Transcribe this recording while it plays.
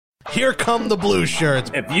Here come the blue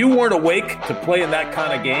shirts. If you weren't awake to play in that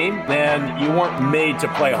kind of game, then you weren't made to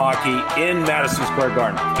play hockey in Madison Square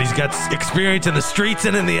Garden. He's got experience in the streets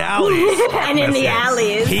and in the alleys. And in the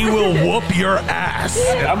alleys. He will whoop your ass.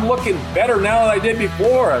 I'm looking better now than I did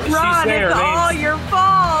before. Ron, it's all your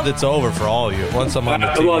fault. It's over for all of you. Once I'm on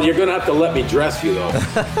the team. Well, you're going to have to let me dress you, though.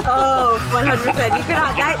 Oh, 100%.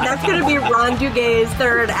 That's going to be Ron Duguay's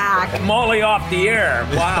third act. Molly off the air.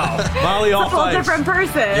 Wow. Molly off It's a whole ice. different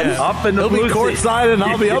person. Yeah. Up in the blue He'll be courtside and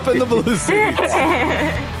I'll be up in the blue seat.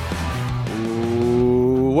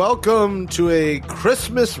 Welcome to a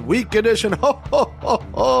Christmas week edition. Ho, ho, ho,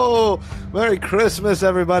 ho. Merry Christmas,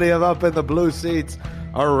 everybody, of Up in the Blue Seats,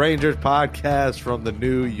 our Rangers podcast from the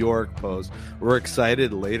New York Post. We're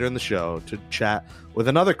excited later in the show to chat with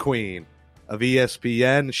another queen of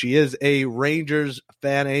ESPN. She is a Rangers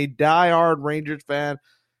fan, a diehard Rangers fan,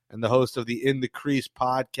 and the host of the In the Crease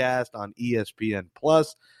podcast on ESPN+.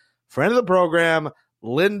 Friend of the program,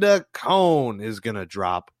 Linda Cohn, is going to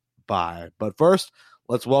drop by. But first,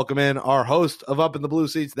 let's welcome in our host of Up in the Blue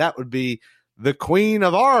Seats. That would be the queen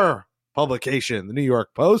of our publication, the New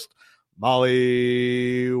York Post,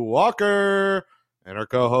 Molly Walker, and our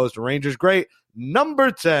co-host, Rangers great, number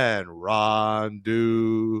 10, Ron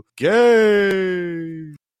Duguay.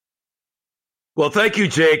 Well, thank you,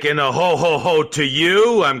 Jake, and a ho ho ho to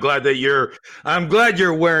you. I'm glad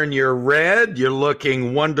you're wearing your red. You're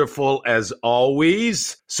looking wonderful as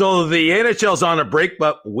always. So the NHL's on a break,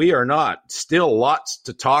 but we are not. Still lots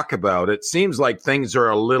to talk about. It seems like things are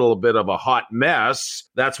a little bit of a hot mess.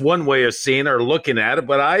 That's one way of seeing or looking at it,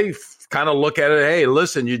 but I kind of look at it, hey,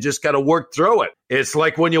 listen, you just got to work through it. It's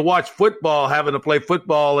like when you watch football, having to play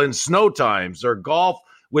football in snow times, or golf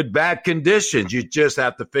with bad conditions. You just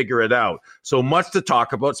have to figure it out. So much to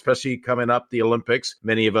talk about, especially coming up the Olympics.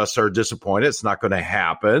 Many of us are disappointed. It's not going to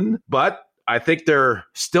happen. But I think they're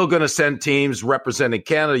still going to send teams representing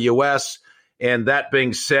Canada, U.S. And that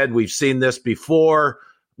being said, we've seen this before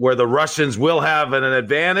where the Russians will have an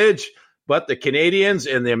advantage, but the Canadians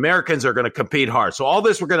and the Americans are going to compete hard. So all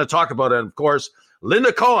this we're going to talk about. And, of course,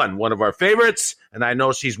 Linda Cohn, one of our favorites, and I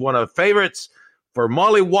know she's one of the favorites for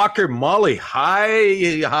Molly Walker. Molly,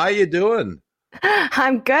 hi. How you doing?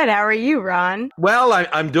 I'm good. How are you, Ron? Well,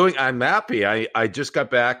 I'm happy. I just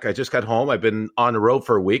got back. I just got home. I've been on the road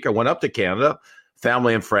for a week. I went up to Canada,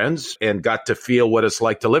 family and friends, and got to feel what it's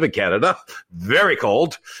like to live in Canada. Very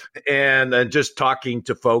cold. And just talking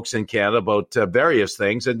to folks in Canada about various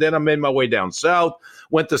things. And then I made my way down south,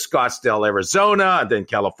 went to Scottsdale, Arizona, and then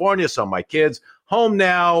California, saw my kids. Home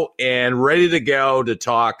now and ready to go to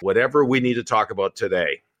talk whatever we need to talk about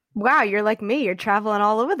today. Wow, you're like me. You're traveling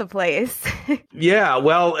all over the place. Yeah,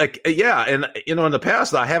 well, yeah. And, in the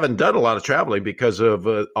past, I haven't done a lot of traveling because of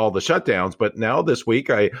all the shutdowns. But now this week,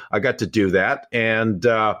 I got to do that. And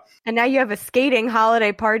now you have a skating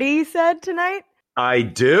holiday party, you said, tonight? I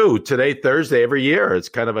do. Today, Thursday, every year. It's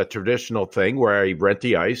kind of a traditional thing where I rent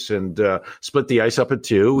the ice and split the ice up in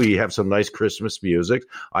two. We have some nice Christmas music.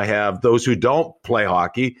 I have those who don't play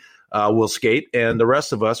hockey will skate, and the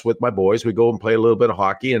rest of us with my boys, we go and play a little bit of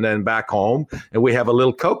hockey, and then back home, and we have a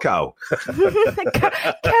little cocoa. Cocoa.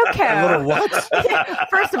 A little what?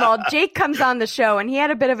 First of all, Jake comes on the show, and he had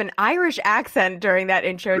a bit of an Irish accent during that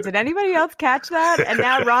intro. Did anybody else catch that? And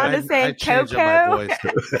now Ron is saying cocoa.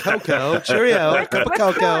 Cocoa, cheerio, cup of What's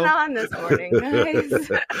cocoa. going on this morning, guys?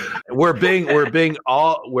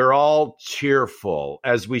 We're all cheerful,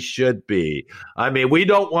 as we should be. I mean, we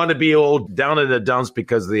don't want to be old down in the dumps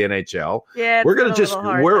because of the NHL. Yeah, we're gonna just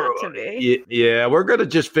we're gonna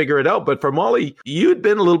just figure it out. But for Molly, you'd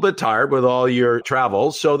been a little bit tired with all your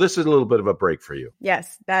travels, so this is a little bit of a break for you.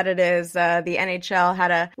 Yes, that it is. The NHL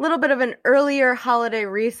had a little bit of an earlier holiday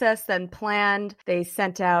recess than planned. They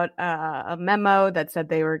sent out a memo that said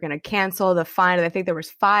they were going to cancel the final. I think there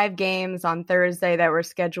was 5 games on Thursday that were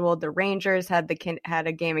scheduled. The Rangers had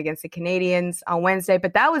a game against the Canadians on Wednesday,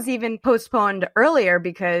 but that was even postponed earlier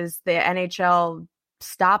because the NHL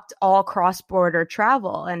stopped all cross-border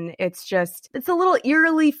travel. And it's a little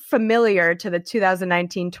eerily familiar to the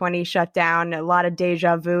 2019-20 shutdown. A lot of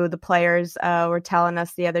deja vu, the players were telling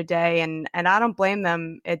us the other day, and I don't blame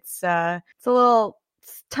them. It's a little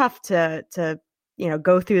tough to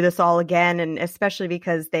go through this all again, and especially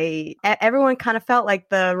because everyone kind of felt like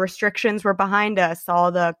the restrictions were behind us,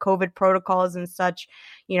 all the COVID protocols and such,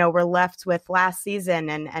 were left with last season,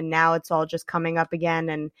 and now it's all just coming up again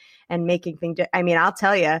and making things. I mean, I'll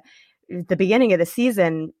tell you, the beginning of the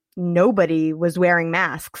season, nobody was wearing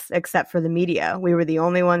masks except for the media. We were the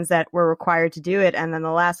only ones that were required to do it, and then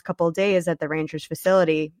the last couple of days at the Rangers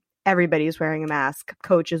facility, everybody's wearing a mask.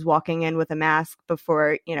 Coach is walking in with a mask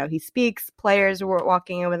before, he speaks. Players were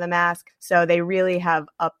walking in with a mask. So they really have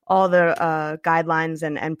up all the guidelines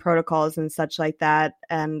and protocols and such like that.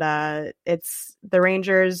 And it's the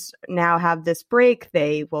Rangers now have this break.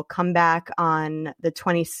 They will come back on the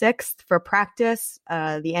 26th for practice.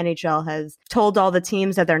 The NHL has told all the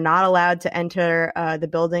teams that they're not allowed to enter the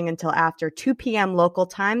building until after 2 p.m. local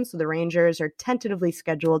time. So the Rangers are tentatively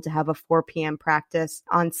scheduled to have a 4 p.m. practice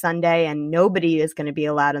on Sunday, and nobody is going to be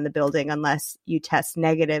allowed in the building unless you test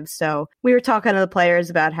negative. So we were talking to the players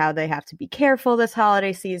about how they have to be careful this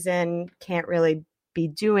holiday season, can't really be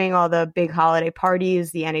doing all the big holiday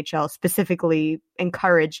parties. The NHL specifically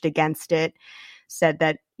encouraged against it, said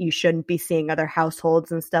that you shouldn't be seeing other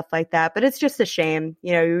households and stuff like that. But it's just a shame.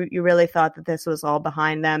 You really thought that this was all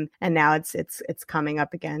behind them, and now it's coming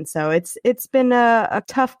up again. So it's been a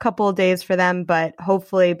tough couple of days for them, but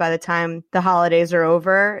hopefully by the time the holidays are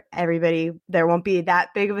over, there won't be that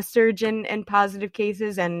big of a surge in positive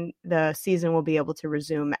cases, and the season will be able to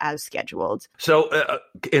resume as scheduled. So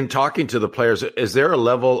in talking to the players, is there a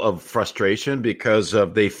level of frustration because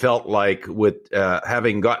they felt like with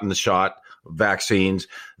having gotten the shot, vaccines,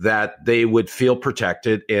 that they would feel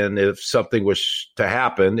protected, and if something was to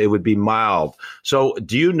happen, it would be mild? So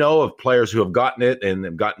do you know of players who have gotten it and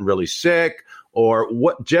have gotten really sick, or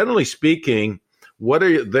what, generally speaking, what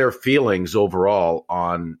are their feelings overall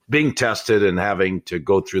on being tested and having to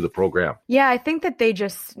go through the program? Yeah, I think that they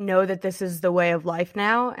just know that this is the way of life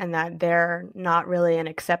now, and that they're not really an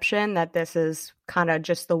exception, that this is kind of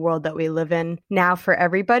just the world that we live in now for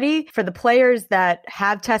everybody. For the players that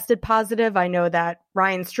have tested positive, I know that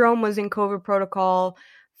Ryan Strome was in COVID protocol,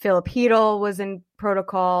 Filip Chytil was in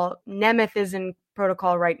protocol, Nemeth is in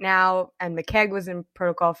protocol right now, and McKegg was in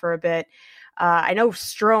protocol for a bit. I know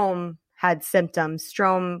Strome had symptoms.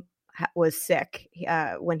 Strome was sick.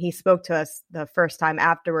 When he spoke to us the first time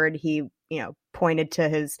afterward, he, pointed to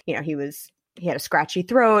his, he had a scratchy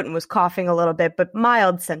throat and was coughing a little bit, but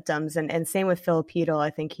mild symptoms. And same with Filip Chytil.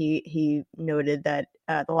 I think he noted that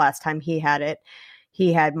the last time he had it,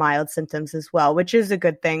 he had mild symptoms as well, which is a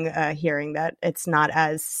good thing, hearing that it's not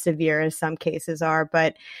as severe as some cases are.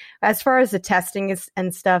 But as far as the testing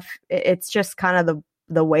and stuff, it's just kind of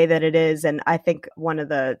the way that it is. And I think one of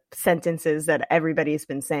the sentences that everybody's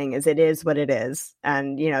been saying is, it is what it is.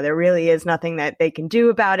 And, there really is nothing that they can do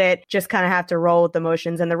about it. Just kind of have to roll with the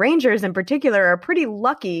motions. And the Rangers in particular are pretty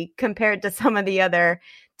lucky compared to some of the other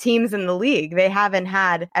teams in the league. They haven't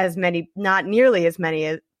had not nearly as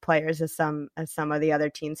many players as some of the other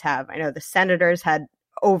teams have. I know the Senators had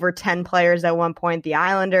over 10 players at one point. The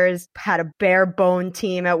Islanders had a bare bone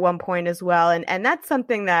team at one point as well. And that's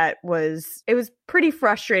something that was pretty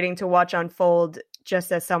frustrating to watch unfold,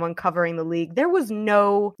 just as someone covering the league. There was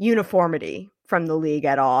no uniformity from the league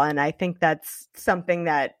at all. And I think that's something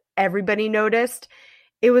that everybody noticed.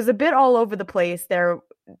 It was a bit all over the place.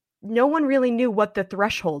 No one really knew what the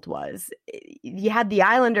threshold was. You had the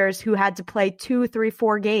Islanders who had to play 2, 3,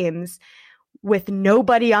 4 games with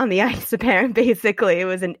nobody on the ice, apparently. Basically, it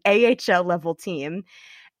was an AHL level team.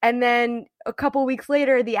 And then a couple weeks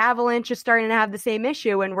later, the Avalanche is starting to have the same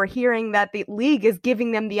issue, and we're hearing that the league is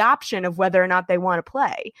giving them the option of whether or not they want to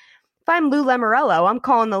play. If I'm Lou Lamoriello, I'm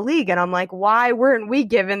calling the league and I'm like, why weren't we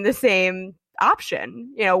given the same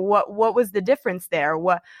option? What was the difference there?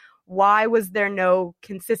 Why was there no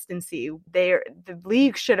consistency? The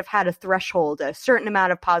league should have had a threshold, a certain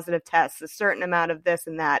amount of positive tests, a certain amount of this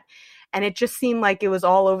and that. And it just seemed like it was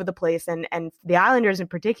all over the place. And the Islanders in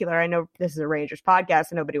particular, I know this is a Rangers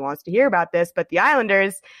podcast and nobody wants to hear about this, but the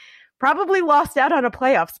Islanders probably lost out on a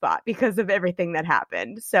playoff spot because of everything that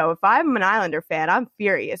happened. So if I'm an Islander fan, I'm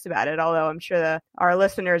furious about it, although I'm sure our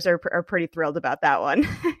listeners are pretty thrilled about that one.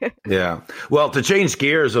 Yeah. Well, to change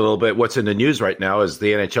gears a little bit, what's in the news right now is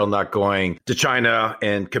the NHL not going to China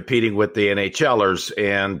and competing with the NHLers.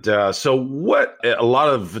 And so a lot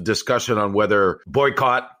of discussion on whether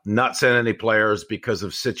boycott, not send any players because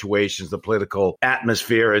of situations, the political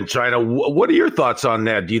atmosphere in China. What are your thoughts on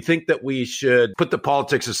that? Do you think that we should put the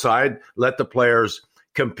politics aside, let the players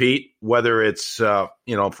compete, whether it's,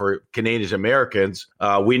 for Canadian Americans?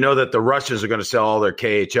 We know that the Russians are going to sell all their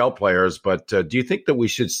KHL players, but do you think that we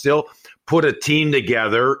should still put a team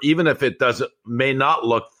together, even if it may not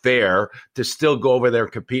look fair, to still go over there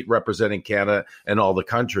and compete representing Canada and all the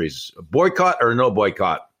countries? Boycott or no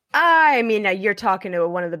boycott? I mean, you're talking to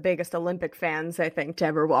one of the biggest Olympic fans, I think, to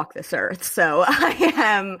ever walk this earth. So I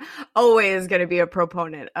am always going to be a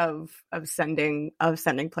proponent of sending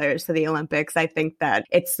players to the Olympics. I think that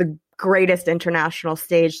it's the greatest international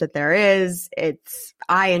stage that there is.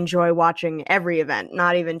 I enjoy watching every event,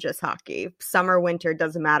 not even just hockey. Summer, winter,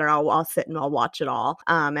 doesn't matter. I'll sit and I'll watch it all.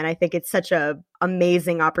 And I think it's such a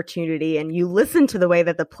amazing opportunity. And you listen to the way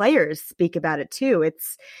that the players speak about it too.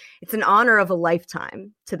 It's an honor of a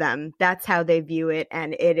lifetime to them. That's how they view it.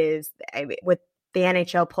 And it is, with the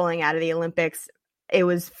NHL pulling out of the Olympics, it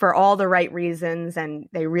was for all the right reasons, and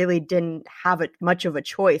they really didn't have much of a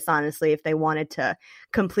choice, honestly, if they wanted to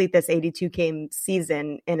complete this 82-game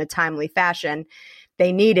season in a timely fashion.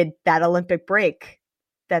 They needed that Olympic break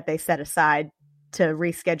that they set aside to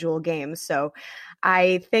reschedule games. So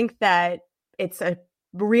I think that it's a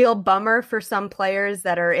real bummer for some players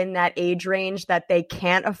that are in that age range that they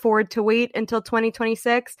can't afford to wait until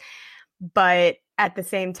 2026. But at the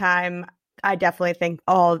same time, I definitely think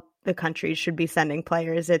all the countries should be sending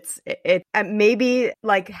players. It maybe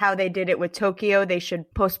like how they did it with Tokyo, they should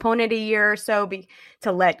postpone it a year or so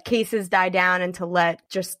to let cases die down and to let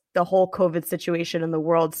just the whole COVID situation in the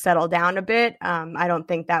world settle down a bit. I don't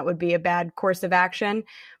think that would be a bad course of action,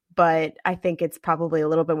 but I think it's probably a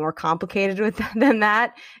little bit more complicated than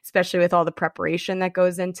that, especially with all the preparation that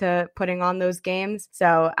goes into putting on those games.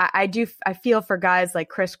 So I feel for guys like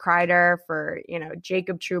Chris Kreider, for,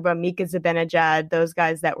 Jacob Trouba, Mika Zibanejad, those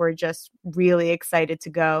guys that were just really excited to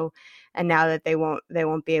go. And now that they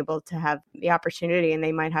won't be able to have the opportunity, and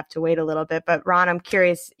they might have to wait a little bit. But Ron, I'm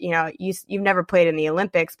curious, you've never played in the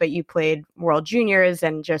Olympics, but you played World Juniors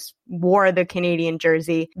and just wore the Canadian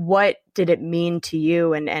jersey. What did it mean to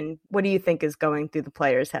you, and what do you think is going through the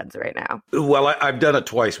players' heads right now? Well, I've done it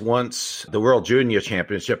twice. Once the World Junior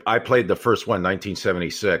Championship, I played the first one,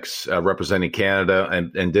 1976, representing Canada,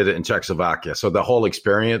 and did it in Czechoslovakia. So the whole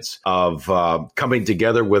experience of coming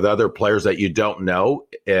together with other players that you don't know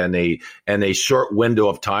in a short window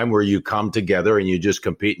of time where you come together and you just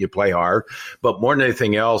compete and you play hard. But more than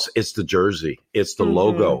anything else, it's the jersey. It's the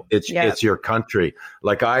logo. It's your country.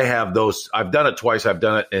 Like I have those. I've done it twice. I've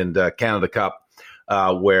done it in the Canada Cup,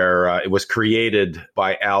 where it was created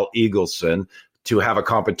by Al Eagleson to have a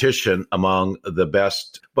competition among the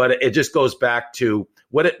best. But it just goes back to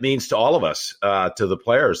what it means to all of us, to the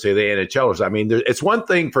players, to the NHLers. I mean, it's one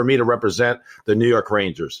thing for me to represent the New York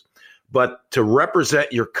Rangers, but to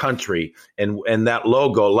represent your country and that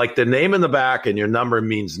logo, like the name in the back and your number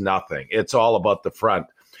means nothing. It's all about the front.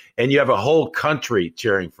 And you have a whole country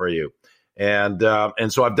cheering for you. And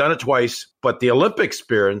so I've done it twice. But the Olympic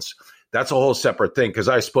experience, that's a whole separate thing, because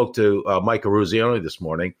I spoke to Mike Eruzione this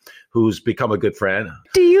morning, who's become a good friend.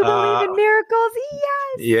 Do you believe in miracles?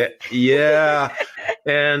 Yes. Yeah.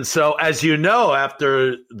 And so, as you know,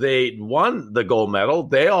 after they won the gold medal,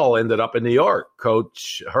 they all ended up in New York.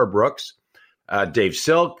 Coach Herb Brooks, Dave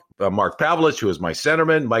Silk, Mark Pavlich, who was my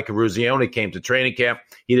centerman. Mike Eruzione came to training camp.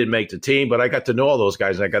 He didn't make the team, but I got to know all those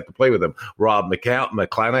guys, and I got to play with them. Rob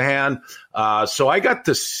McClanahan. So I got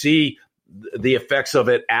to see the effects of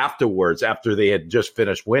it afterwards, after they had just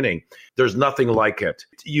finished winning. There's nothing like it.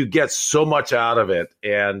 You get so much out of it.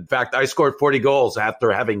 And in fact, I scored 40 goals after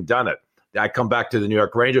having done it. I come back to the New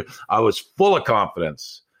York Rangers. I was full of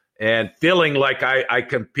confidence and feeling like I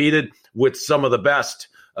competed with some of the best.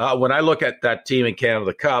 When I look at that team in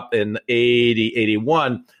Canada Cup in 80,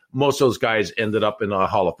 81, most of those guys ended up in the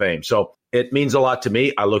Hall of Fame. So it means a lot to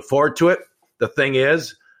me. I look forward to it. The thing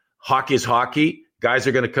is, hockey is hockey. Guys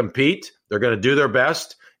are going to compete. They're going to do their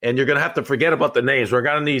best. And you're going to have to forget about the names. We're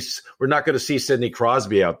not going to see Sidney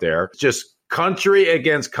Crosby out there. It's just country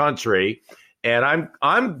against country. And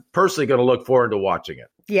I'm personally going to look forward to watching it.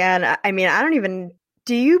 Yeah, and I mean, I don't even.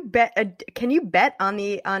 Do you bet? Can you bet on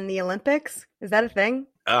the Olympics? Is that a thing?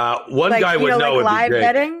 One guy would know. Like live would be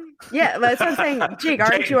betting. Yeah, that's what I'm saying. Jake,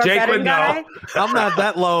 aren't you a betting guy? I'm not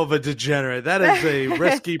that low of a degenerate. That is a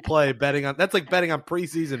risky play. That's like betting on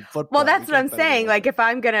preseason football. Well, that's what I'm saying. Like, if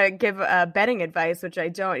I'm gonna give betting advice, which I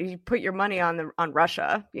don't, you put your money on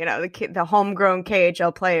Russia. The homegrown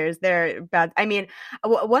KHL players. They're bad. I mean,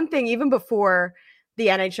 one thing, even before the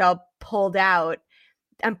NHL pulled out,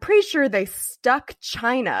 I'm pretty sure they stuck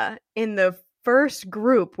China in the first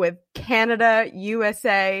group with Canada,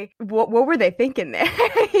 USA. What were they thinking there?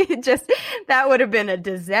 That would have been a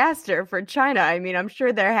disaster for China. I mean, I'm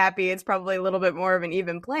sure they're happy. It's probably a little bit more of an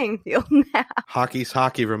even playing field now. Hockey's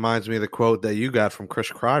hockey reminds me of the quote that you got from Chris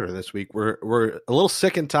Kreider this week. We're a little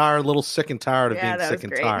sick and tired of being sick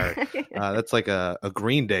and tired. That's like a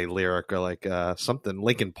Green Day lyric, or like something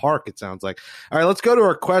Linkin Park, it sounds like. All right, let's go to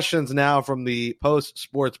our questions now from the Post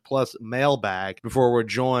Sports Plus mailbag before we're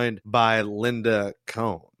joined by Linda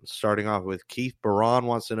Cohn. Starting off with Keith Baran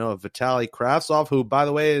wants to know if Vitaly Kravtsov, who, by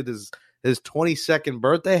the way, it is his 22nd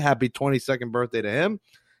birthday. Happy 22nd birthday to him.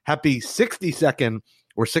 Happy 62nd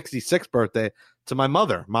or 66th birthday to my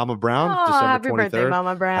mother, Mama Brown, Oh, December happy 23rd. birthday,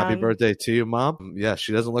 Mama Brown. Happy birthday to you, Mom. Yeah,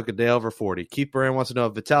 she doesn't look a day over 40. Keith Brand wants to know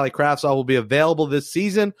if Vitaly Kravtsov will be available this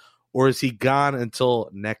season, or is he gone until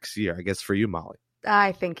next year? I guess for you, Molly.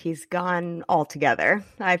 I think he's gone altogether.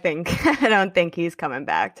 I don't think he's coming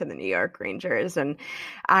back to the New York Rangers. And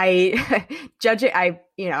I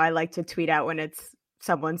like to tweet out when it's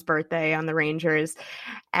someone's birthday on the Rangers.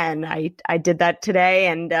 And I did that today.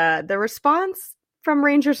 And the response from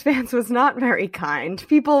Rangers fans was not very kind.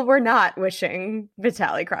 People were not wishing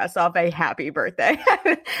Vitaly Kravtsov a happy birthday.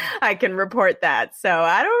 I can report that. So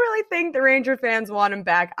I don't really think the Ranger fans want him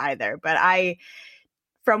back either. But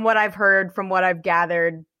from what I've heard, from what I've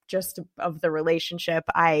gathered just of the relationship,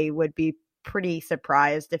 I would be pretty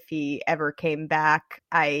surprised if he ever came back.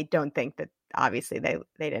 I don't think that, obviously, they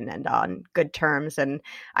didn't end on good terms. And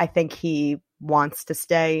I think he wants to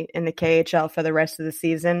stay in the KHL for the rest of the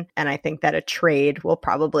season. And I think that a trade will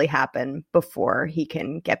probably happen before he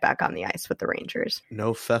can get back on the ice with the Rangers.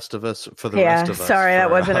 No Festivus for the rest of us. Sorry,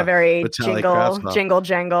 that wasn't a very jingle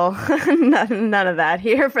jangle. None of that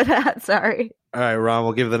here for that. Sorry. All right, Ron,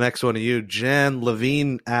 we'll give the next one to you. Jan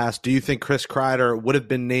Levine asked, do you think Chris Kreider would have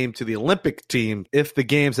been named to the Olympic team if the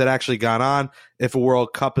games had actually gone on? If a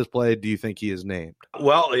World Cup is played, do you think he is named?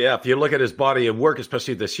 Well, yeah, if you look at his body of work,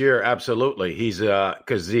 especially this year, absolutely. He's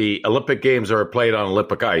because the Olympic Games are played on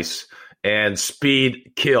Olympic ice. And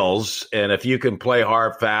speed kills. And if you can play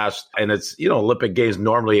hard, fast, and it's, Olympic Games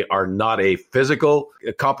normally are not a physical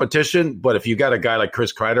competition. But if you got a guy like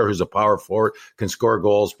Chris Kreider, who's a power forward, can score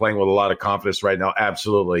goals, playing with a lot of confidence right now,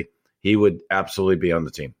 absolutely. He would absolutely be on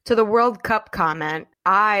the team. To the World Cup comment,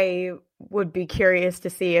 I would be curious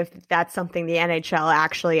to see if that's something the NHL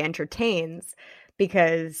actually entertains,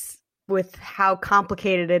 because with how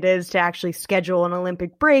complicated it is to actually schedule an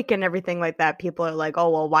Olympic break and everything like that, people are like, oh,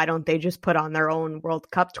 well, why don't they just put on their own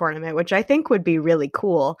World Cup tournament, which I think would be really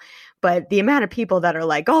cool. But the amount of people that are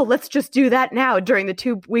like, oh, let's just do that now during the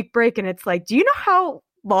 2-week break. And it's like, do you know how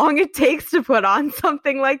long it takes to put on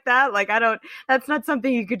something like that? Like, that's not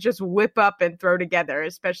something you could just whip up and throw together,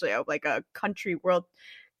 especially like a country world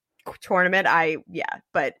tournament.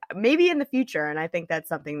 But maybe in the future, and I think that's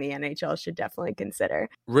something the NHL should definitely consider.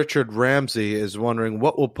 Richard Ramsey is wondering,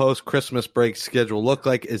 what will post-Christmas break schedule look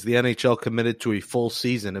like? Is the NHL committed to a full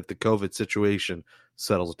season if the COVID situation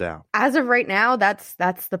settles down? As of right now, that's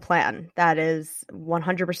the plan. That is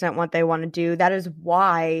 100% what they want to do. That is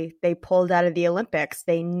why they pulled out of the Olympics.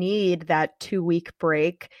 They need that 2-week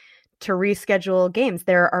break to reschedule games.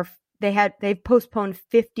 They've postponed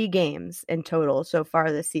 50 games in total so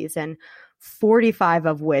far this season, 45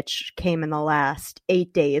 of which came in the last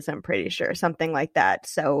 8 days, I'm pretty sure, something like that.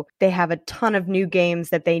 So they have a ton of new games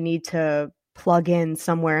that they need to plug in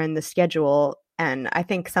somewhere in the schedule. And I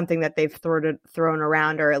think something that they've thrown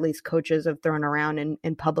around, or at least coaches have thrown around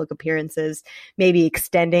in public appearances, maybe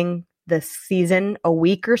extending the season a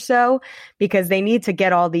week or so, because they need to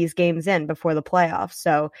get all these games in before the playoffs.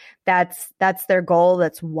 So that's their goal.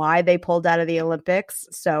 That's why they pulled out of the Olympics.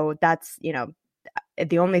 So that's,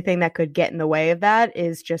 the only thing that could get in the way of that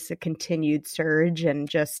is just a continued surge and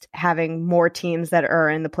just having more teams that are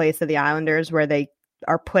in the place of the Islanders, where they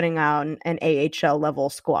are putting out an AHL level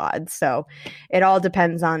squad. So it all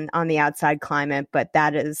depends on the outside climate, but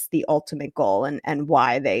that is the ultimate goal and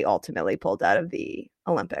why they ultimately pulled out of the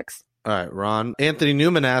Olympics. All right, Ron. Anthony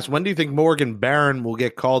Newman asks, when do you think Morgan Barron will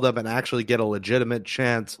get called up and actually get a legitimate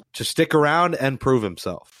chance to stick around and prove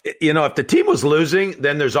himself? If the team was losing,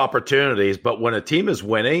 then there's opportunities. But when a team is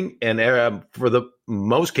winning, and for the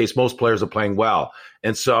most case, most players are playing well.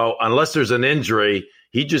 And so unless there's an injury,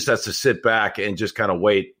 he just has to sit back and just kind of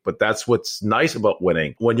wait. But that's what's nice about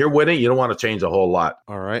winning. When you're winning, you don't want to change a whole lot.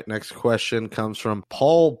 All right. Next question comes from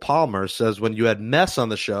Paul Palmer. Says, when you had Mess on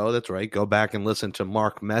the show, that's right, go back and listen to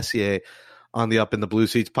Mark Messier on the Up in the Blue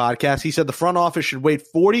Seats podcast. He said the front office should wait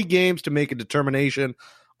 40 games to make a determination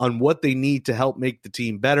on what they need to help make the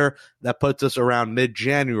team better. That puts us around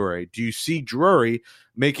mid-January. Do you see Drury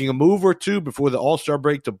making a move or two before the All-Star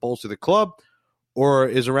break to bolster the club? Or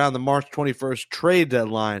is around the March 21st trade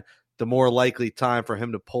deadline the more likely time for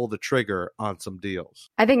him to pull the trigger on some deals?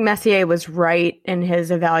 I think Messier was right in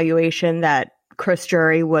his evaluation that Chris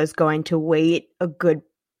Drury was going to wait a good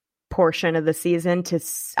portion of the season to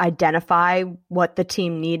identify what the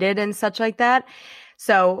team needed and such like that.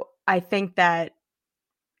 So I think that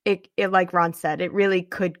it like Ron said, it really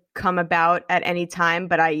could come about at any time.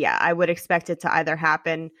 But I would expect it to either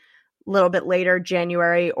happen a little bit later,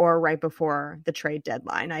 January, or right before the trade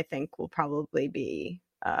deadline. I think will probably be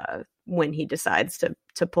when he decides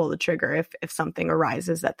to pull the trigger if something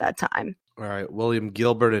arises at that time. All right. William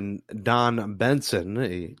Gilbert and Don Benson,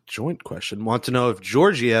 a joint question, want to know if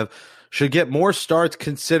Georgiev should get more starts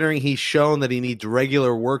considering he's shown that he needs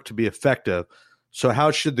regular work to be effective. So how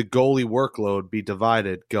should the goalie workload be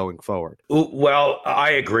divided going forward? Well, I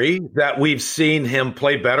agree that we've seen him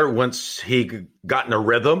play better once he got in a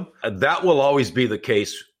rhythm. That will always be the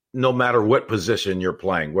case no matter what position you're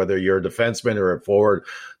playing, whether you're a defenseman or a forward.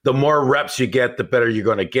 The more reps you get, the better you're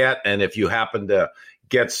going to get. And if you happen to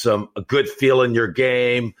get a good feel in your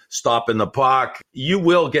game, stopping the puck, you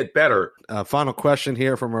will get better. Final question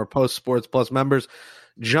here from our Post Sports Plus members.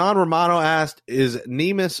 John Romano asked, is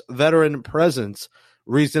Nemeth's veteran presence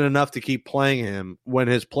reason enough to keep playing him when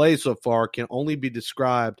his play so far can only be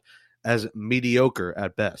described as mediocre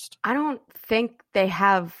at best? I don't think they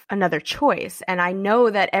have another choice. And I know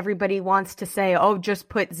that everybody wants to say, oh, just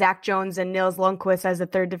put Zach Jones and Nils Lundkvist as a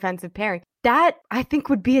third defensive pairing. That, I think,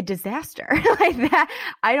 would be a disaster. Like that,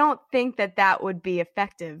 I don't think that would be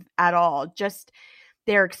effective at all. Just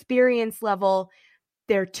their experience level,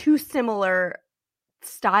 they're two similar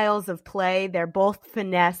styles of play. They're both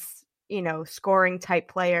finesse, scoring type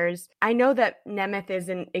players. I know that Nemeth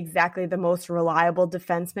isn't exactly the most reliable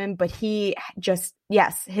defenseman, but he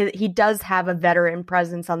does have a veteran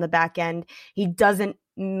presence on the back end. He doesn't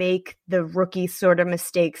make the rookie sort of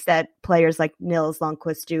mistakes that players like Nils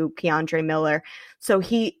Lundkvist do, Keandre Miller. So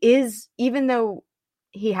he is, even though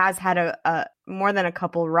he has had a more than a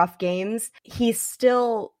couple rough games, he's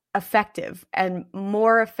still effective and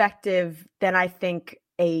more effective than I think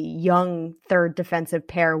a young third defensive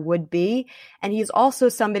pair would be. And he's also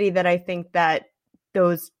somebody that I think that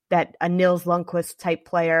a Nils Lundkvist type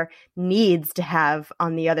player needs to have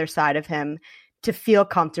on the other side of him to feel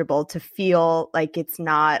comfortable, to feel like it's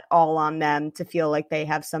not all on them, to feel like they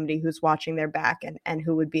have somebody who's watching their back and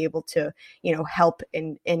who would be able to, help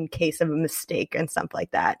in case of a mistake and stuff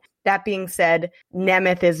like that. That being said,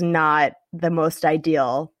 Nemeth is not the most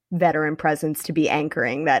ideal veteran presence to be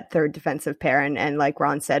anchoring that third defensive pair. And like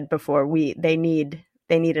Ron said before, they need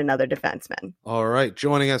another defenseman. All right.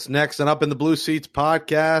 Joining us next and Up in the Blue Seats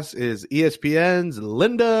podcast is ESPN's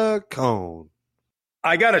Linda Cohn.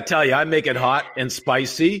 I got to tell you, I make it hot and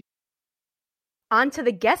spicy. On to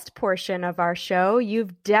the guest portion of our show.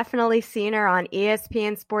 You've definitely seen her on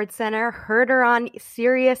ESPN SportsCenter, heard her on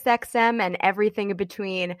SiriusXM, and everything in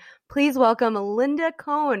between. Please welcome Linda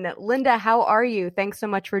Cohn. Linda, how are you? Thanks so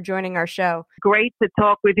much for joining our show. Great to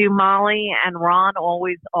talk with you, Molly, and Ron.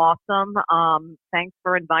 Always awesome. Thanks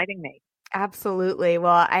for inviting me. Absolutely.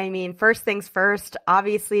 Well, I mean, first things first,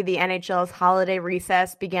 obviously the NHL's holiday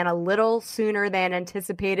recess began a little sooner than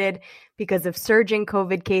anticipated because of surging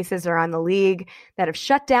COVID cases around the league that have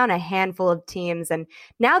shut down a handful of teams. And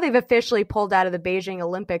now they've officially pulled out of the Beijing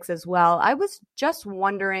Olympics as well. I was just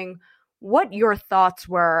wondering what your thoughts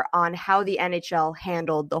were on how the NHL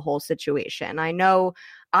handled the whole situation. I know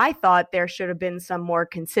I thought there should have been some more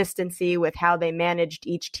consistency with how they managed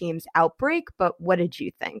each team's outbreak, but what did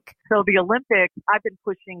you think? So the Olympics, I've been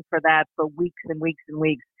pushing for that for weeks and weeks and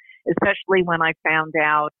weeks, especially when I found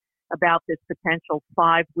out about this potential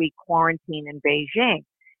 5-week quarantine in Beijing.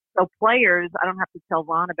 So players, I don't have to tell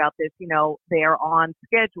Ron about this, they're on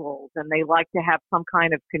schedules and they like to have some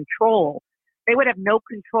kind of control. They would have no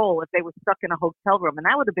control if they were stuck in a hotel room, and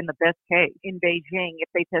that would have been the best case in Beijing if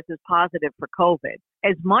they tested positive for COVID.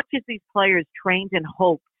 As much as these players trained and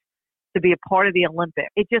hoped to be a part of the Olympics,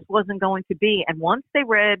 it just wasn't going to be. And once they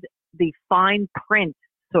read the fine print,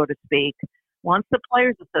 so to speak, once the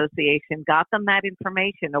Players Association got them that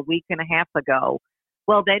information a week and a half ago,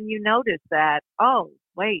 well, then you notice that, oh,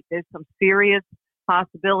 wait, there's some serious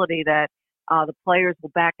possibility that the players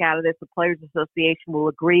will back out of this. The Players Association will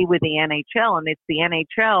agree with the NHL, and it's the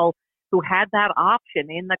NHL who had that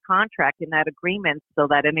option in the contract, in that agreement, so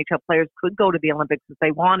that NHL players could go to the Olympics if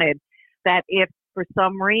they wanted, that if for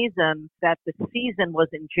some reason that the season was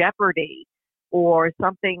in jeopardy or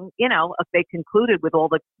something, if they concluded with all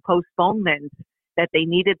the postponements that they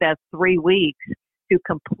needed that 3 weeks to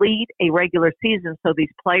complete a regular season so these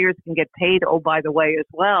players can get paid, oh, by the way, as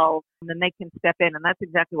well, and then they can step in. And that's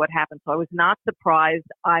exactly what happened. So I was not surprised.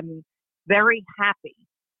 I'm very happy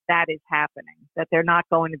that is happening, that they're not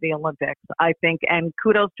going to the Olympics, I think. And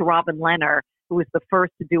kudos to Robin Lehner, who was the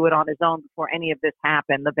first to do it on his own before any of this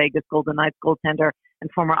happened, the Vegas Golden Knights goaltender and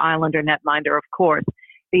former Islander netminder, of course.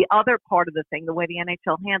 The other part of the thing, the way the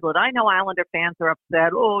NHL handled it, I know Islander fans are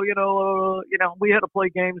upset. Oh, we had to play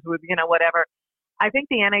games with, whatever. I think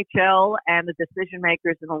the NHL and the decision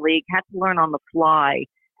makers in the league had to learn on the fly,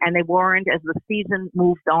 and they weren't, as the season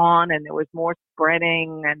moved on and there was more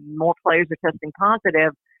spreading and more players are testing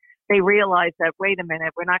positive, they realized that, wait a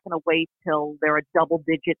minute, we're not going to wait till there are a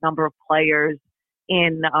double-digit number of players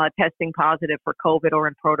in testing positive for COVID or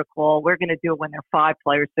in protocol. We're going to do it when there are 5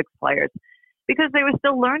 players, 6 players, because they were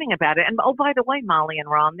still learning about it. And, oh, by the way, Molly and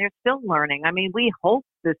Ron, they're still learning. I mean, we hope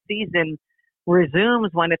the season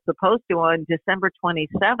resumes when it's supposed to on December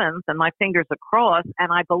 27th, and my fingers are crossed,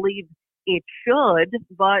 and I believe it should,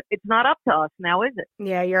 but it's not up to us now, is it?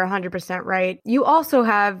 Yeah, you're 100% right. You also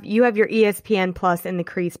have your ESPN Plus In the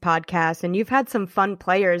Crease podcast, and you've had some fun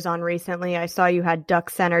players on recently. I saw you had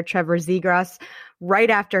Duck center Trevor Zegras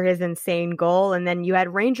right after his insane goal, and then you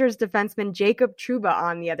had Rangers defenseman Jacob Trouba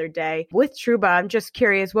on the other day. With Trouba, I'm just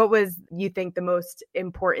curious, what was, you think, the most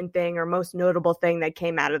important thing or most notable thing that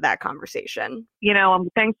came out of that conversation? You know,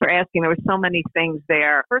 thanks for asking. There were so many things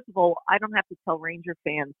there. First of all, I don't have to tell Ranger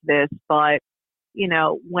fans this, but, you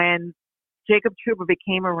know, when Jacob Trouba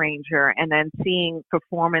became a Ranger and then seeing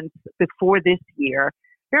performance before this year,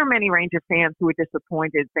 there are many Ranger fans who were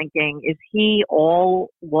disappointed, thinking, is he all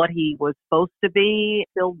what he was supposed to be?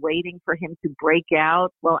 Still waiting for him to break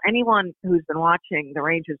out? Well, anyone who's been watching the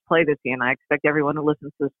Rangers play this year, and I expect everyone who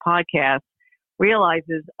listens to this podcast,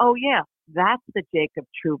 realizes, oh yeah, that's the Jacob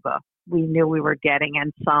Trouba we knew we were getting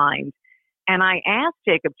and signed. And I asked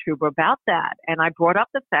Jacob Trouba about that, and I brought up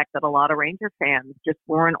the fact that a lot of Ranger fans just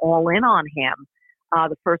weren't all in on him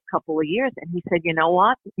the first couple of years. And he said, you know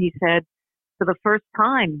what? He said, for the first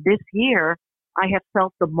time this year, I have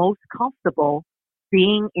felt the most comfortable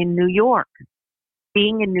being in New York,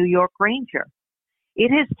 being a New York Ranger.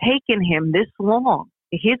 It has taken him this long,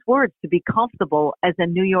 his words, to be comfortable as a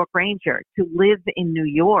New York Ranger, to live in New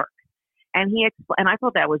York. And and I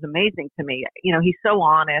thought that was amazing to me. You know, he's so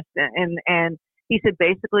honest, and he said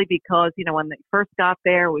basically because, you know, when they first got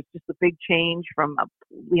there, it was just a big change from,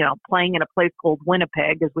 playing in a place called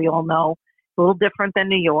Winnipeg, as we all know, a little different than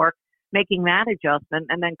New York, making that adjustment.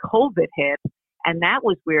 And then COVID hit, and that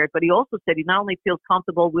was weird. But he also said he not only feels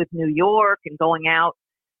comfortable with New York and going out,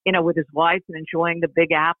 you know, with his wife and enjoying the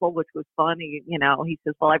Big Apple, which was fun. He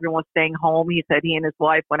says, well, everyone's staying home. He said he and his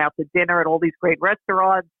wife went out to dinner at all these great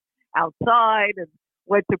restaurants outside and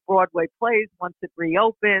went to Broadway Place once it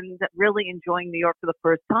reopened, really enjoying New York for the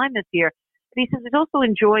first time this year. But he says he's also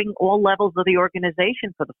enjoying all levels of the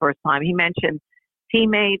organization for the first time. He mentioned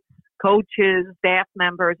teammates, coaches, staff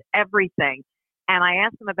members, everything. And I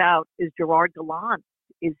asked him about, is Gerard Gallant,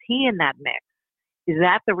 is he in that mix? Is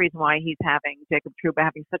that the reason why he's Jacob Trouba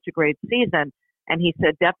having such a great season? And he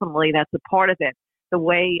said, definitely, that's a part of it. The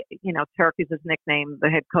way, you know, Turk is his nickname, the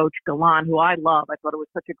head coach, Gallant, who I love. I thought it was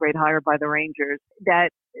such a great hire by the Rangers,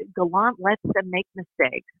 that Gallant lets them make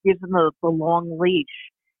mistakes, gives them the long leash,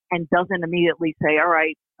 and doesn't immediately say, all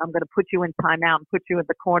right, I'm going to put you in timeout and put you in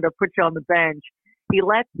the corner, put you on the bench. He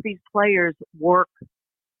lets these players work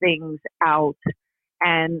things out.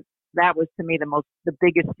 And that was, to me, the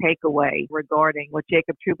biggest takeaway regarding what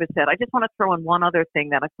Jacob Trouba said. I just want to throw in one other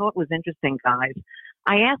thing that I thought was interesting, guys.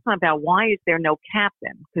 I asked him about why is there no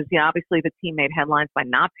captain? Because, yeah, obviously the team made headlines by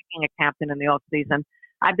not picking a captain in the offseason.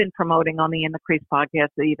 I've been promoting on the In the Crease podcast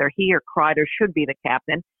that either he or Kreider should be the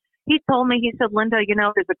captain. He told me, he said, Linda, you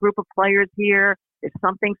know, there's a group of players here. If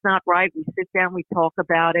something's not right, we sit down, we talk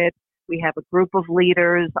about it. We have a group of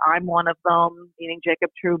leaders. I'm one of them, meaning Jacob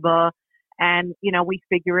Trouba. And, you know, we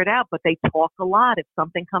figure it out, but they talk a lot if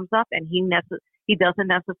something comes up, and he doesn't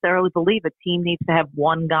necessarily believe a team needs to have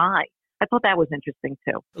one guy. I thought that was interesting,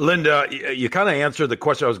 too. Linda, you kind of answered the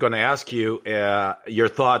question I was going to ask you, your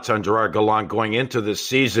thoughts on Gerard Gallant going into this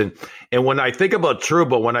season. And when I think about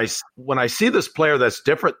Trouba, when I see this player that's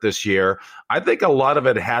different this year, I think a lot of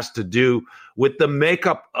it has to do with the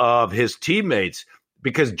makeup of his teammates,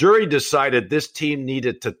 because Drury decided this team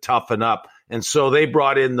needed to toughen up. And so they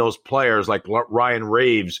brought in those players like Ryan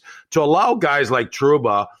Reaves to allow guys like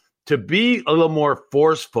Trouba to be a little more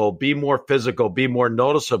forceful, be more physical, be more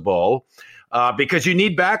noticeable, because you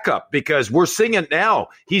need backup, because we're seeing it now.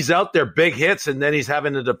 He's out there, big hits, and then he's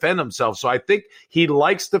having to defend himself. So I think he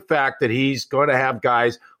likes the fact that he's going to have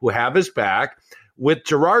guys who have his back. With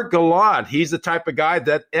Gerard Gallant, he's the type of guy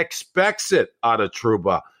that expects it out of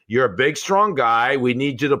Trouba. You're a big, strong guy. We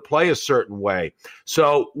need you to play a certain way.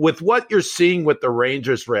 So with what you're seeing with the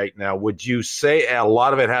Rangers right now, would you say a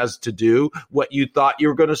lot of it has to do what you thought you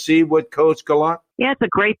were going to see with Coach Gallant? Yeah, it's a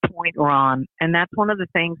great point, Ron. And that's one of the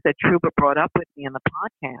things that Trouba brought up with me in the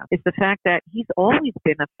podcast, is the fact that he's always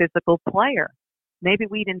been a physical player. Maybe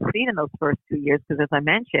we didn't see it in those first 2 years because, as I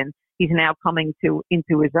mentioned, he's now coming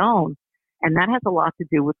into his own. And that has a lot to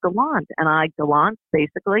do with Gallant. And Gallant,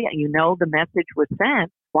 basically, you know, the message was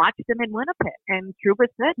sent, watched him in Winnipeg. And Trouba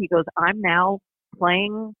said, he goes, I'm now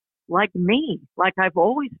playing like me, like I've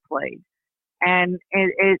always played. And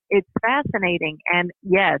it's fascinating. And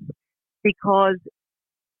yes, because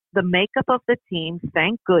the makeup of the team,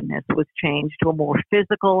 thank goodness, was changed to a more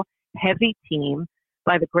physical, heavy team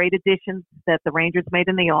by the great additions that the Rangers made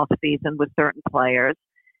in the offseason with certain players.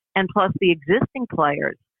 And plus the existing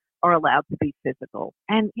players are allowed to be physical.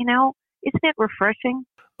 And, isn't it refreshing?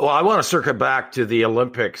 Well, I want to circle back to the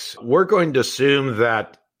Olympics. We're going to assume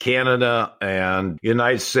that Canada and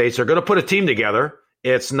United States are going to put a team together.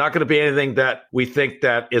 It's not going to be anything that we think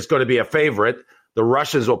that is going to be a favorite. The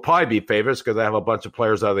Russians will probably be favorites because they have a bunch of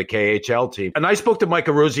players out of the KHL team. And I spoke to Mike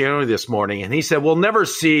Eruzione this morning, and he said, we'll never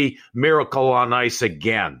see Miracle on Ice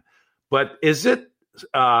again. But is it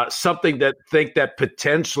something that think that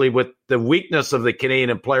potentially with the weakness of the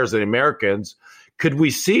Canadian players and the Americans, could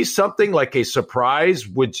we see something like a surprise?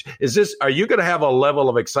 Are you going to have a level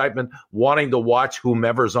of excitement wanting to watch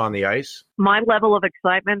whomever's on the ice? My level of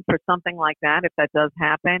excitement for something like that, if that does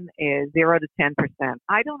happen, is 0 to 10%.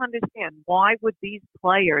 I don't understand. Why would these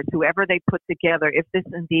players, whoever they put together, if this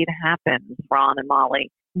indeed happens, Ron and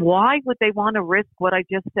Molly, why would they want to risk what I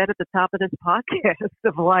just said at the top of this podcast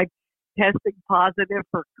of testing positive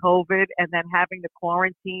for COVID and then having to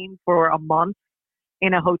quarantine for a month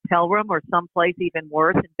in a hotel room or someplace even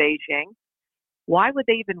worse in Beijing? Why would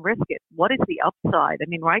they even risk it? What is the upside? I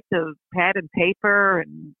mean, write the pad and paper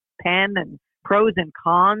and pen and pros and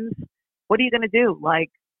cons. What are you going to do?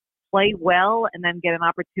 Play well and then get an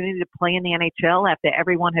opportunity to play in the NHL after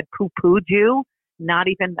everyone had poo-pooed you? Not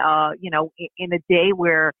even, in a day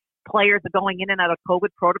where players are going in and out of COVID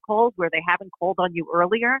protocols where they haven't called on you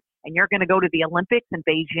earlier, and you're going to go to the Olympics in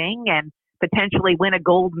Beijing and potentially win a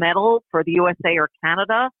gold medal for the USA or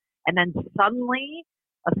Canada, and then suddenly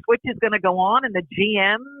a switch is going to go on in the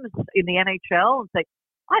GMs in the NHL and say,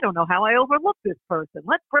 I don't know how I overlooked this person.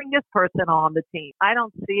 Let's bring this person on the team. I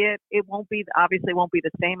don't see it. It obviously won't be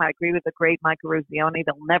the same. I agree with the great Mike Eruzione.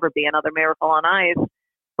 There'll never be another Miracle on Ice,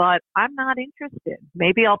 but I'm not interested.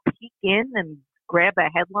 Maybe I'll peek in and grab a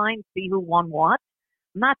headline, see who won what.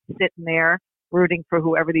 I'm not sitting there rooting for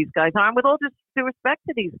whoever these guys are. And with all due respect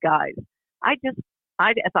to these guys, I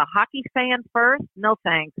as a hockey fan first, no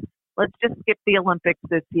thanks. Let's just skip the Olympics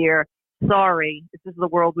this year. Sorry, this is the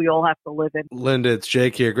world we all have to live in. Linda, it's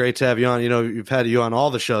Jake here. Great to have you on. You've had you on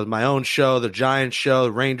all the shows, my own show, the Giants show,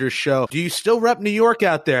 the Rangers show. Do you still rep New York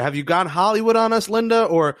out there? Have you gone Hollywood on us, Linda,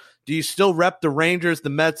 or do you still rep the Rangers,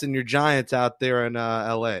 the Mets, and your Giants out there in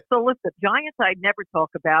L.A.? So listen, Giants I'd never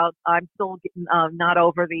talk about. I'm still not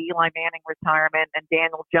over the Eli Manning retirement and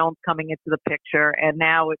Daniel Jones coming into the picture, and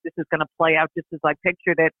now this is going to play out just as I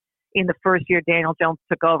pictured it in the first year Daniel Jones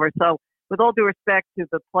took over. So with all due respect to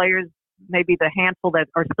the players, maybe the handful that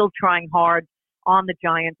are still trying hard on the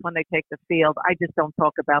Giants when they take the field, I just don't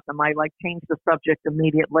talk about them. I change the subject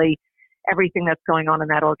immediately. Everything that's going on in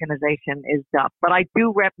that organization is duff. But I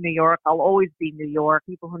do rep New York. I'll always be New York.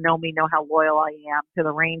 People who know me know how loyal I am to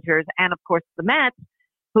the Rangers and, of course, the Mets,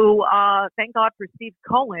 who, thank God for Steve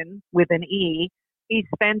Cohen with an E. He's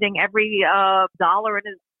spending every dollar in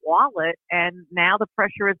his wallet, and now the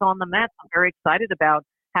pressure is on the Mets. I'm very excited about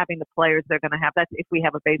having the players they're going to have. That's if we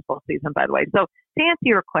have a baseball season, by the way. So to answer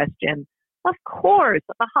your question, of course,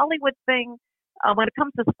 the Hollywood thing, when it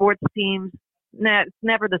comes to sports teams, it's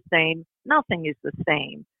never the same. Nothing is the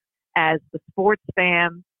same as the sports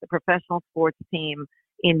fan, the professional sports team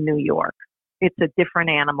in New York. It's a different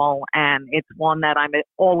animal, and it's one that I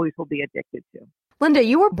always will be addicted to. Linda,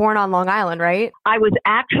 you were born on Long Island, right? I was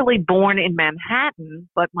actually born in Manhattan,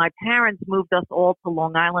 but my parents moved us all to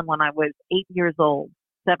Long Island when I was 8 years old.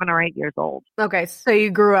 7 or 8 years old. Okay, so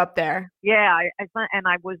you grew up there. Yeah, and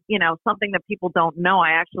I was, something that people don't know.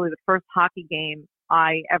 The first hockey game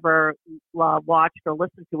I ever watched or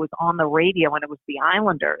listened to was on the radio, and it was the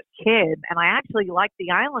Islanders. Kid, and I actually liked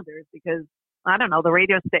the Islanders because I don't know, the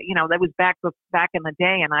radio station. That was back in the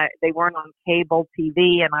day, and they weren't on cable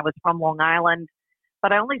TV, and I was from Long Island,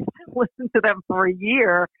 but I only listened to them for a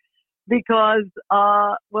year. Because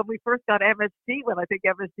when we first got MSG, when I think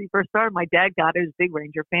MSG first started, my dad got it, he was a big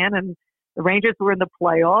Ranger fan, and the Rangers were in the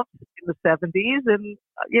playoffs in the 70s, and,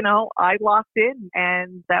 I locked in,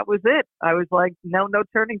 and that was it. I was like, no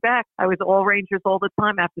turning back. I was all Rangers all the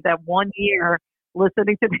time after that 1 year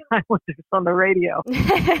listening to the Islanders on the radio.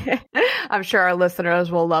 I'm sure our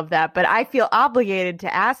listeners will love that, but I feel obligated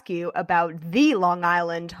to ask you about the Long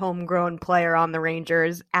Island homegrown player on the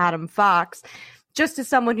Rangers, Adam Fox. Just as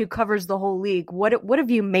someone who covers the whole league, what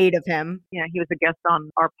have you made of him? Yeah, he was a guest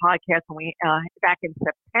on our podcast when we back in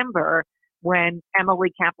September when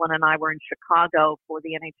Emily Kaplan and I were in Chicago for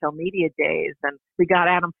the NHL Media Days, and we got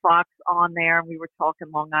Adam Fox on there, and we were talking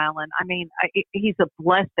Long Island. I mean, he's a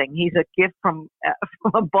blessing. He's a gift from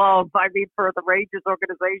above. I mean, for the Rangers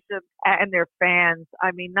organization and their fans.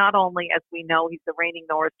 I mean, not only, as we know, he's the reigning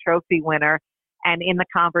Norris Trophy winner, and in the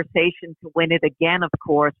conversation to win it again, of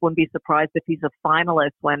course. Wouldn't be surprised if he's a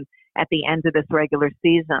finalist when at the end of this regular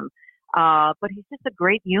season. But he's just a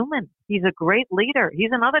great human. He's a great leader.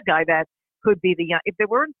 He's another guy that could be if there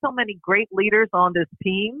weren't so many great leaders on this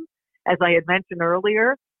team, as I had mentioned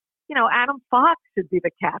earlier, you know, Adam Fox should be the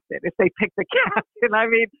captain if they pick the captain. I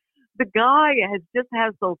mean, the guy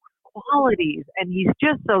has those qualities, and he's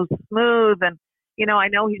just so smooth. And, you know, I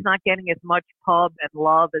know he's not getting as much pub and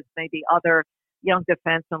love as maybe other young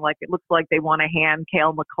defensemen. Like, it looks like they want to hand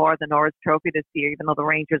Cale Makar the Norris Trophy this year, even though the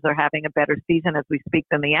Rangers are having a better season as we speak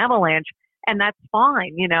than the Avalanche. And that's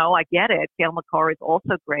fine. You know, I get it. Cale Makar is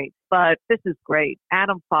also great, but this is great.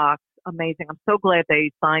 Adam Fox, amazing. I'm so glad they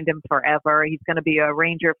signed him forever. He's going to be a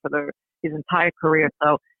Ranger for his entire career.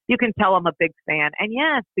 So you can tell I'm a big fan. And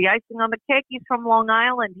yes, the icing on the cake, he's from Long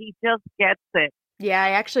Island. He just gets it. Yeah, I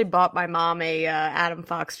actually bought my mom a Adam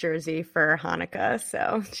Fox jersey for Hanukkah,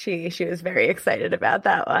 so she was very excited about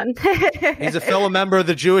that one. He's a fellow member of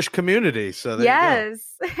the Jewish community, so there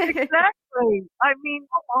yes, you go. Exactly. I mean,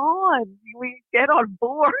 come on, we get on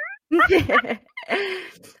board.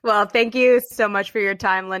 Well, thank you so much for your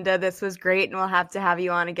time, Linda. This was great, and we'll have to have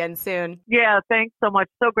you on again soon. Yeah, thanks so much.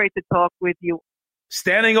 So great to talk with you.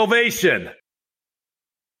 Standing ovation.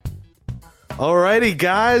 Alrighty,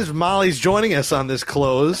 guys. Molly's joining us on this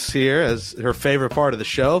close here as her favorite part of the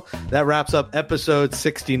show. That wraps up episode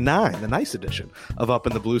 69, the nice edition of Up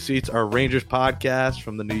in the Blue Seats, our Rangers podcast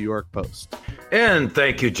from the New York Post. And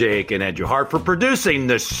thank you, Jake and Andrew Hart, for producing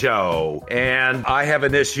this show. And I have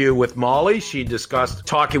an issue with Molly. She discussed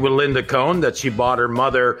talking with Linda Cohn that she bought her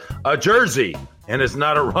mother a jersey, and it's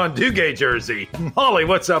not a Ron Duguay jersey. Molly,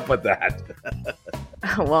 what's up with that?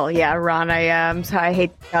 Well, yeah, Ron, I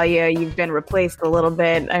hate to tell you, you've been replaced a little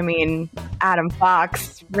bit. I mean, Adam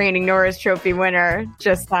Fox, reigning Norris Trophy winner,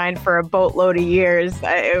 just signed for a boatload of years.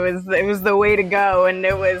 It was the way to go, and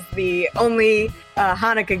it was the only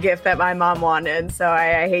Hanukkah gift that my mom wanted. So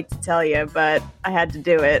I hate to tell you, but I had to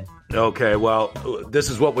do it. Okay, well, this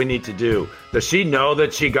is what we need to do. Does she know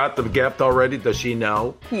that she got the gift already? Does she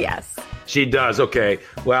know? Yes. She does. Okay.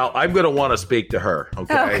 Well, I'm going to want to speak to her.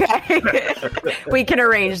 Okay. We can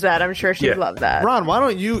arrange that. I'm sure she'd love that. Ron, why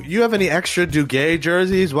don't you have any extra Duguay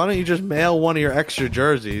jerseys? Why don't you just mail one of your extra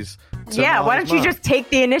jerseys? Yeah, why don't you just take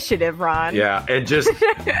the initiative, Ron? Yeah, and just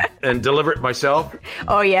and deliver it myself?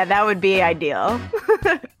 Oh, yeah, that would be ideal.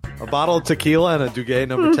 A bottle of tequila and a Duguay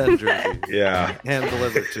number 10 jersey. Yeah. Hand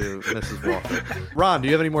delivered to Mrs. Walker. Ron, do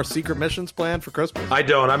you have any more secret missions planned for Christmas? I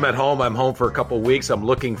don't. I'm at home. I'm home for a couple of weeks. I'm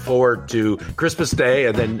looking forward to Christmas Day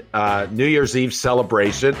and then New Year's Eve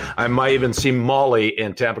celebration. I might even see Molly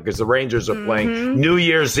in Tampa because the Rangers are playing New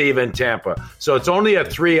Year's Eve in Tampa. So it's only a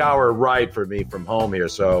 3-hour ride for me from home here.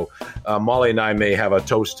 So Molly and I may have a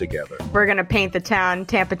toast together. We're going to paint the town,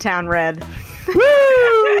 Tampa Town red.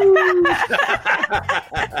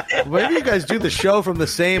 Maybe you guys do the show from the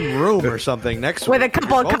same room or something next week. With week. a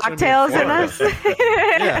couple of cocktails in us.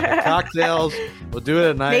 Yeah, cocktails. We'll do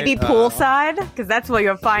it at night. Maybe poolside, because that's where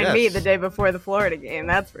you'll find me yes. the day before the Florida game.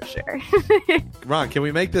 That's for sure. Ron, can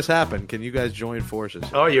we make this happen? Can you guys join forces?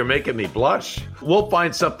 Oh, you're making me blush. We'll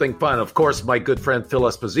find something fun. Of course, my good friend Phil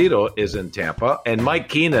Esposito is in Tampa, and Mike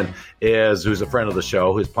Keenan who's a friend of the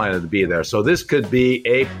show, who's planning to be there. So this could be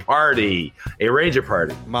a party, a Ranger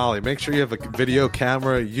party. Molly, make sure you have a video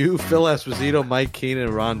camera. You, Phil Esposito, Mike Keenan,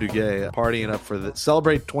 and Ron Duguay partying up for the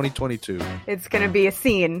Celebrate 2022. It's going to be a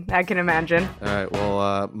scene, I can imagine. All right.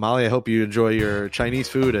 Well, Molly, I hope you enjoy your Chinese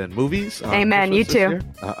food and movies. Amen. You too.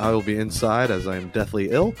 I will be inside as I am deathly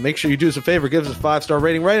ill. Make sure you do us a favor. Give us a 5-star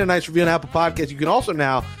rating. Write a nice review on Apple Podcasts. You can also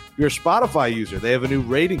now, if you're a Spotify user, they have a new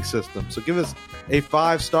rating system. So give us a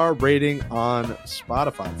 5-star rating on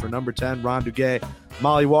Spotify. For number 10, Ron Duguay,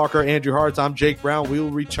 Molly Walker, Andrew Hartz. I'm Jake Brown. We will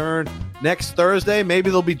return next Thursday. Maybe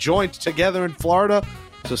they'll be joined together in Florida.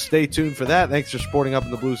 So stay tuned for that. Thanks for supporting Up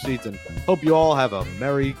in the Blue Seats, and hope you all have a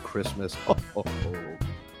Merry Christmas. Ho, ho, ho.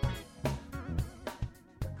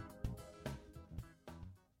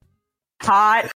 Hot.